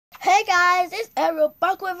Hey guys, it's Ariel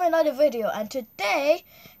back with another video, and today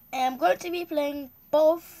I'm going to be playing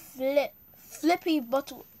Flippy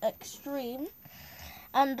Bottle Extreme.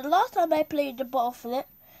 And the last time I played the bottle flip,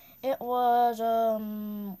 it was a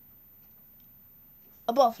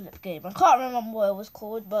bottle flip game. I can't remember what it was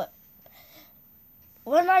called, but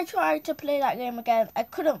when I tried to play that game again, I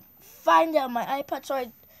couldn't find it on my iPad, so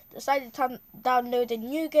I decided to download a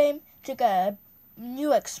new game to get a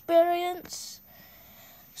new experience.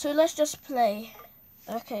 So let's just play.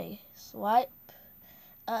 Okay, swipe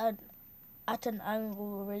and at an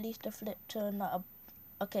angle, release the flip to another.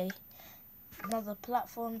 Okay, another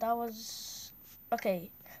platform. That was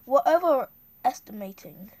okay. We're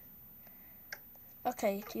overestimating.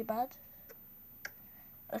 Okay, too bad.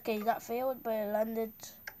 Okay, that failed, but it landed.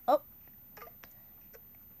 Oh,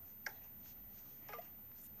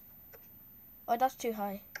 that's too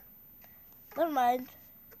high. Never mind.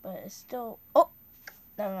 But it's still. Oh,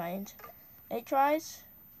 never mind. 8 tries.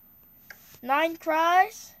 9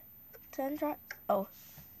 tries. 10 tries. Oh.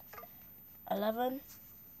 11.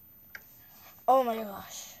 Oh my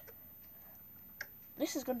gosh.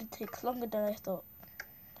 This is going to take longer than I thought.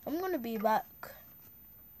 I'm going to be back.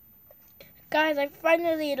 Guys, I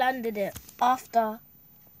finally landed it after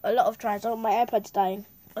a lot of tries. Oh, my iPad's dying.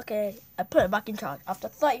 Okay, I put it back in charge after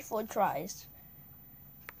 34 tries.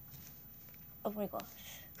 Oh my gosh.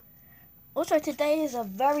 Also, today is a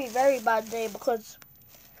very, very bad day because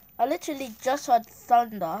I literally just heard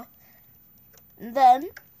thunder. And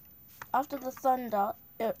then, after the thunder,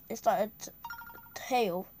 it started to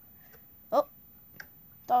hail. Oh,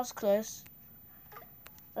 that was close.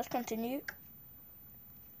 Let's continue.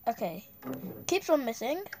 Okay, keeps on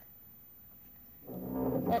missing.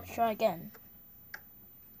 Let's try again.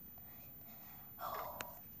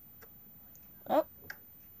 Oh,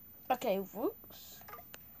 okay, whoops.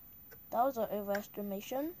 That was an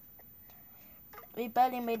overestimation. We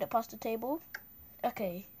barely made it past the table.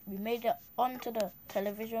 Okay, we made it onto the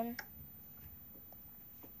television.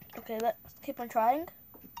 Okay, let's keep on trying.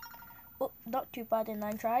 Oh, not too bad in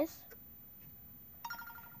 9 tries.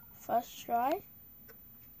 First try.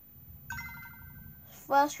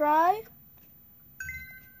 First try.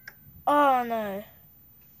 Oh no.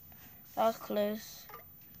 That was close.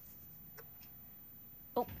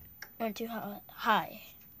 Oh, went too high.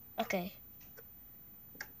 Okay.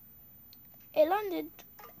 It landed,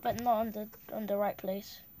 but not on the right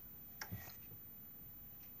place.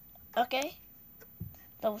 Okay.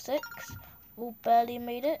 Double 6. We barely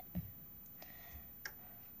made it.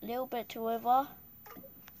 Little bit too over.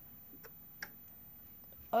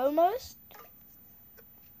 Almost.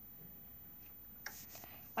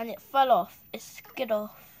 And it fell off. It skid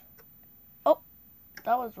off. Oh,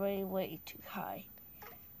 that was way too high.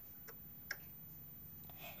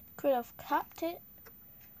 Could have capped it.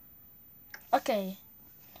 Okay,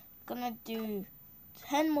 gonna do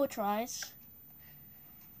 10 more tries.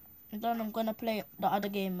 And then I'm gonna play the other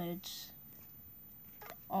game modes.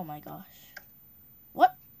 Oh my gosh.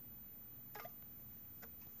 What?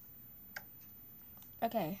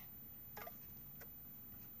 Okay.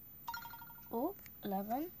 Oh,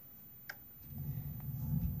 11.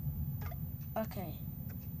 Okay.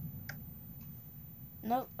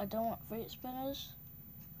 Nope, I don't want fruit spinners.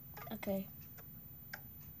 Okay.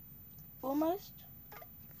 Almost.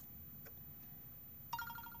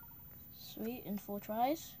 Sweet, in 4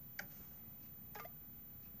 tries.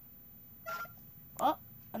 Oh,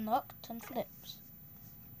 unlocked 10 flips.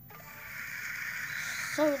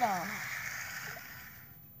 Soda.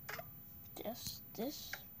 Just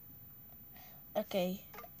this. Okay.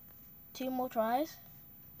 2 more tries.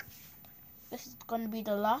 This is going to be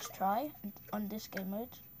the last try on this game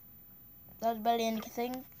mode. There's barely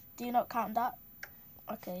anything. Do not count that.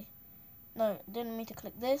 Okay. No, didn't mean to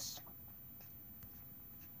click this.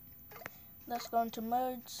 Let's go into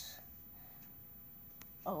modes.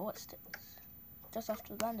 Oh, what's this? Just have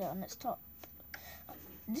to land it on its top.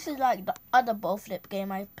 This is like the other ball flip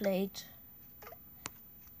game I played.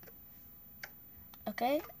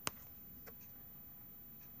 Okay.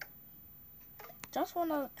 Just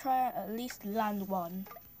want to try at least land one.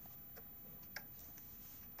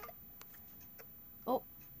 Oh.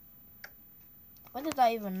 Where did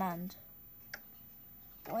I even land?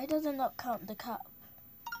 Why does it not count the cap?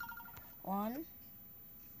 1.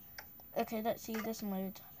 Okay, let's see this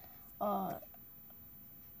mode.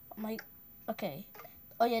 Okay.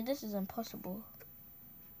 Oh yeah, this is impossible.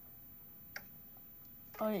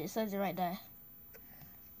 Oh, it says it right there.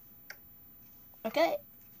 Okay.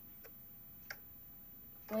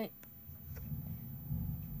 Wait.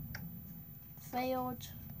 Failed.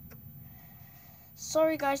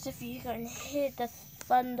 Sorry guys if you can hear the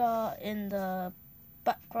thunder in the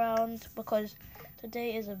background because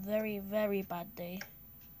today is a very, very bad day.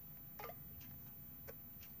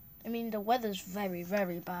 I mean, the weather's very,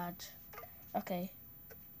 very bad. Okay.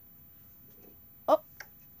 Oh,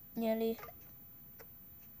 nearly.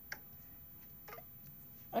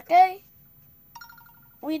 Okay.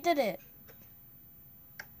 We did it.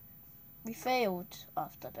 We failed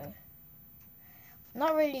after though.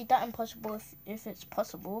 Not really that impossible if it's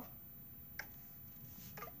possible.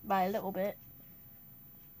 By a little bit.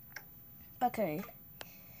 Okay.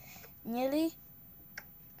 Nearly.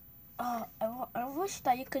 Oh, I wish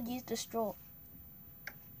that you could use the straw.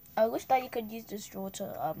 I wish that you could use the straw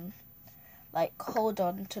to like hold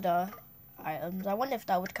on to the items. I wonder if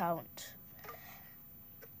that would count.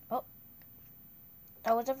 Oh,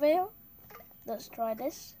 that was a fail. Let's try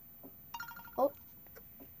this. Oh,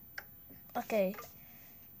 okay.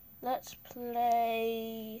 Let's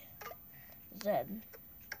play Zen.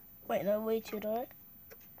 Wait, no, way too dark.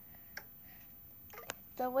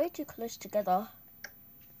 They're way too close together.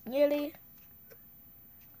 Nearly.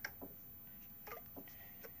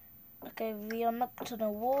 Okay, we unlocked an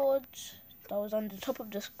award that was on the top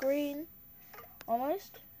of the screen.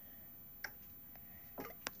 Almost.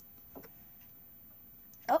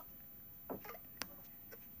 Oh.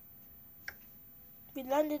 We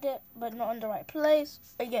landed it, but not on the right place.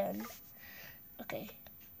 Again. Okay.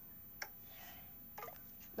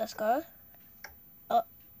 Let's go. Oh,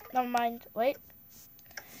 never mind. Wait.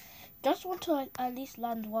 Just want to at least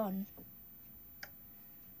land one.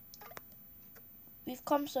 We've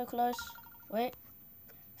come so close. Wait.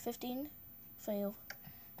 15. Fail.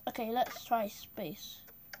 Okay, let's try space.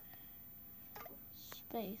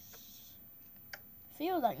 Space.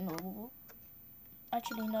 Feel like normal.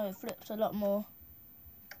 Actually, no, it flips a lot more.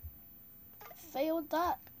 Failed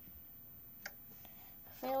that.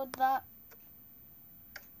 Failed that.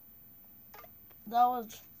 That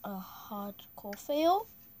was a hardcore fail.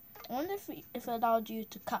 I wonder if it allowed you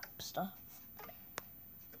to cap stuff.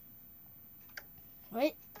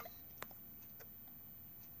 Wait.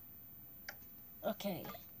 Okay.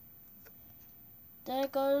 There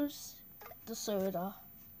goes the soda.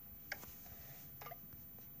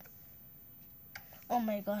 Oh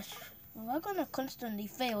my gosh. We're gonna constantly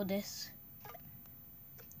fail this.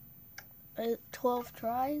 12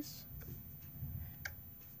 tries.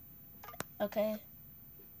 Okay.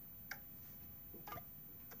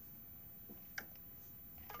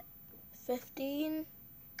 15.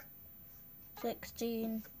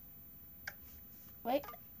 16. Wait.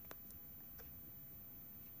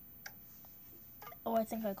 Oh, I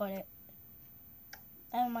think I got it.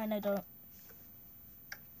 Never mind, I don't.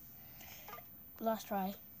 Last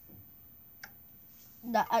try.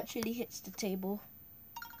 That actually hits the table.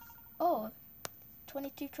 Oh,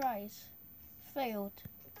 22 tries. Failed.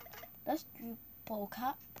 Let's do ball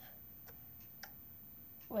cap.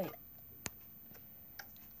 Wait.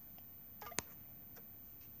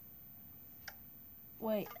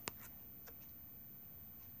 Wait.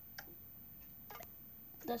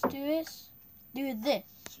 Let's do this. Do this.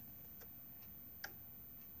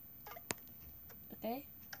 Okay.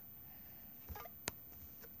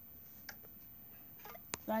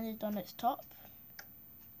 Landed on its top.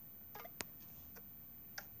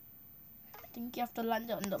 I think you have to land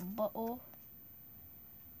it on the bottle.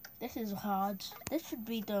 This is hard. This should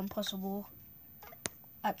be the impossible.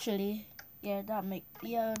 Actually, yeah,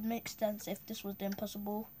 it makes sense if this was the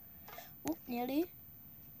impossible. Oh, nearly.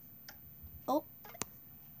 Oh.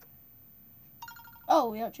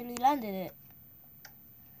 Oh, we actually landed it.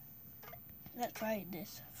 Let's try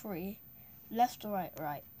this. 3. Left to right,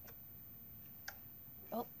 right.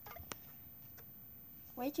 Oh.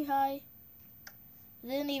 Way too high.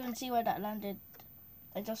 Didn't even see where that landed.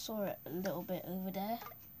 I just saw it a little bit over there.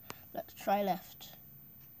 Let's try left.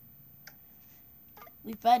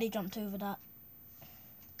 We barely jumped over that.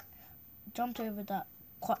 Jumped over that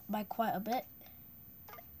by quite a bit.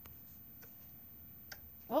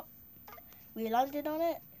 Oh, we landed on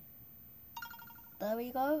it. There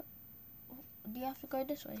we go. Do you have to go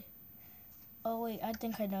this way? Oh wait, I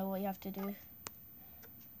think I know what you have to do.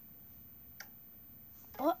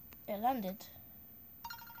 Oh, it landed.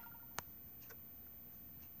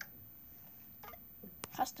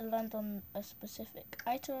 Has to land on a specific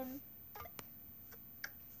item.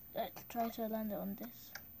 Let's try to land it on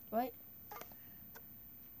this. Right?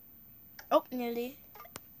 Oh, nearly.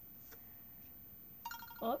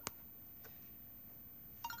 Oh.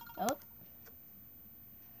 Oh.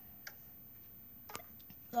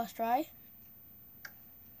 Last try.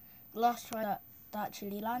 Last try that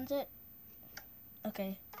actually lands it.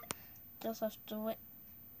 Okay. Just have to wait.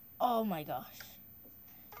 Oh my gosh.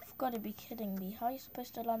 gotta be kidding me. How are you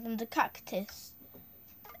supposed to land on the cactus?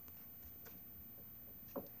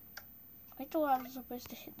 I thought I was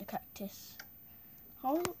supposed to hit the cactus.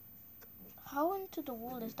 How into the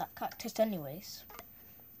wall is that cactus anyways?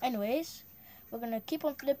 Anyways, we're gonna keep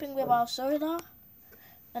on flipping with our soda,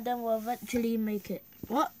 and then we'll eventually make it.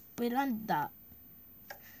 What? We landed that.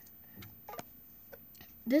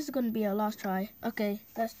 This is gonna be our last try. Okay,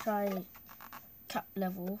 let's try cap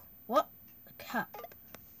level. What? Cap.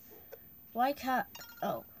 Why cap?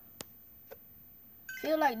 Oh. I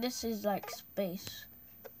feel like this is like space.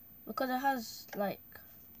 Because it has like,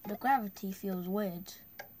 the gravity feels weird.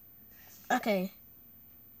 Okay.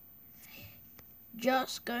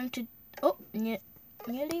 Just going to, oh,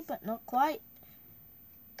 nearly, but not quite.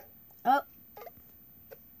 Oh.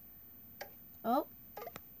 Oh.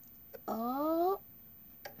 Oh.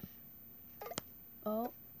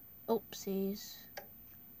 Oh. Oopsies.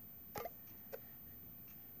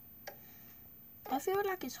 I feel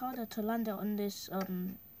like it's harder to land it on this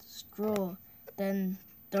straw than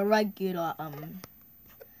the regular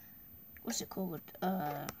what's it called,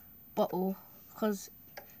 bottle, because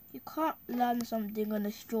you can't land something on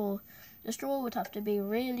a straw. The straw would have to be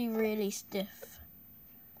really, really stiff,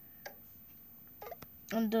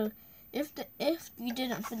 and if you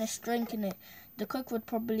didn't finish drinking it, the coke would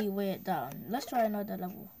probably weigh it down. Let's try another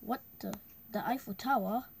level. What the Eiffel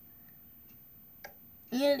Tower?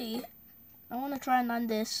 Nearly. I want to try and land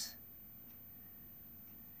this.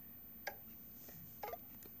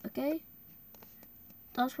 Okay.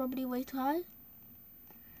 That was probably way too high.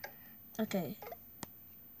 Okay.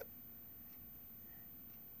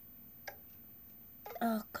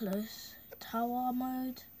 Close. Tower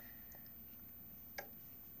mode.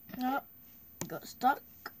 Oh, got stuck.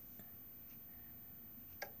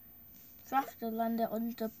 So I have to land it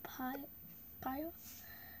on the pile.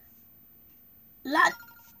 Land!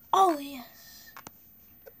 Oh yes!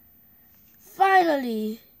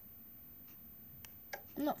 Finally!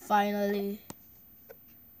 Not finally.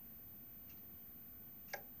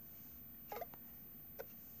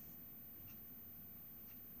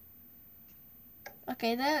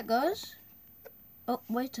 Okay, there it goes. Oh,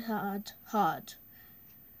 way too hard.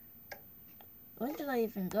 Where did I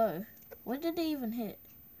even go? Where did it even hit?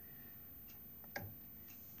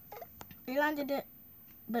 We landed it,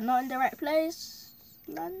 but not in the right place.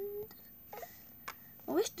 Land.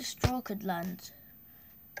 I wish the straw could land.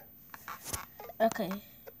 Okay.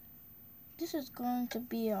 This is going to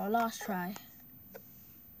be our last try.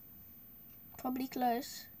 Probably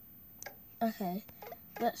close. Okay.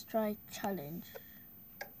 Let's try challenge.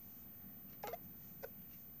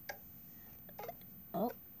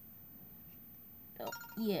 Oh. Oh,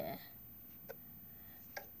 yeah.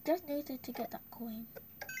 Just needed to get that coin.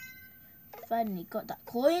 Finally got that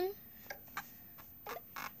coin.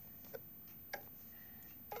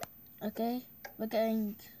 Okay, we're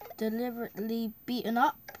getting deliberately beaten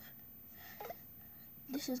up.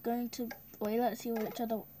 This is going to, wait, let's see what each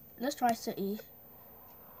other, let's try city.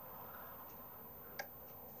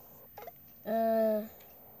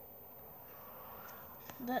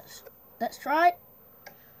 Let's try.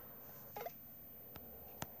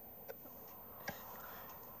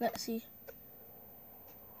 Let's see.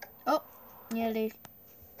 Oh, nearly.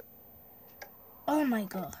 Oh my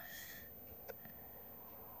gosh.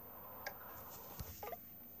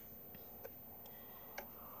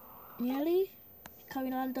 Nearly. Can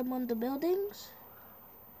we land them on the buildings?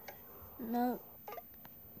 No.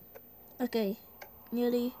 Okay,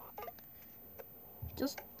 nearly.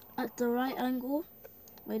 Just at the right angle.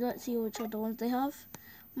 Wait, let's see which other ones they have.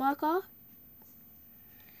 Marker.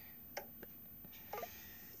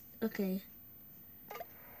 Okay.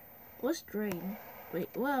 What's drain? Wait,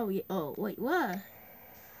 where are we? Oh, wait, where?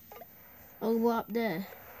 Oh, we're up there.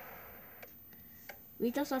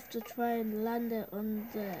 We just have to try and land it on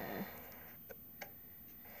there.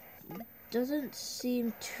 Doesn't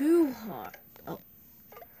seem too hard. Oh.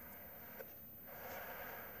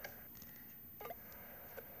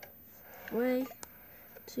 Way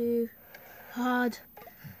too hard.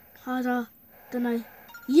 Harder than I...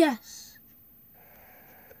 Yes!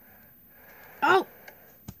 Oh!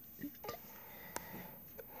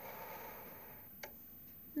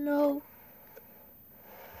 No.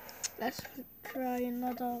 Let's try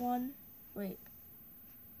another one. Wait.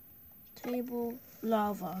 Table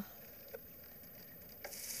lava.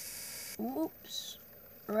 Oops.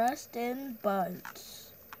 Rest in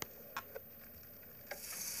buds.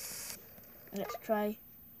 Let's try.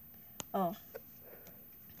 Oh.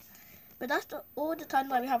 But that's all the time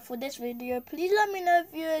that we have for this video. Please let me know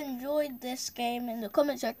if you enjoyed this game in the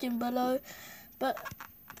comment section below. But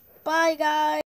bye guys.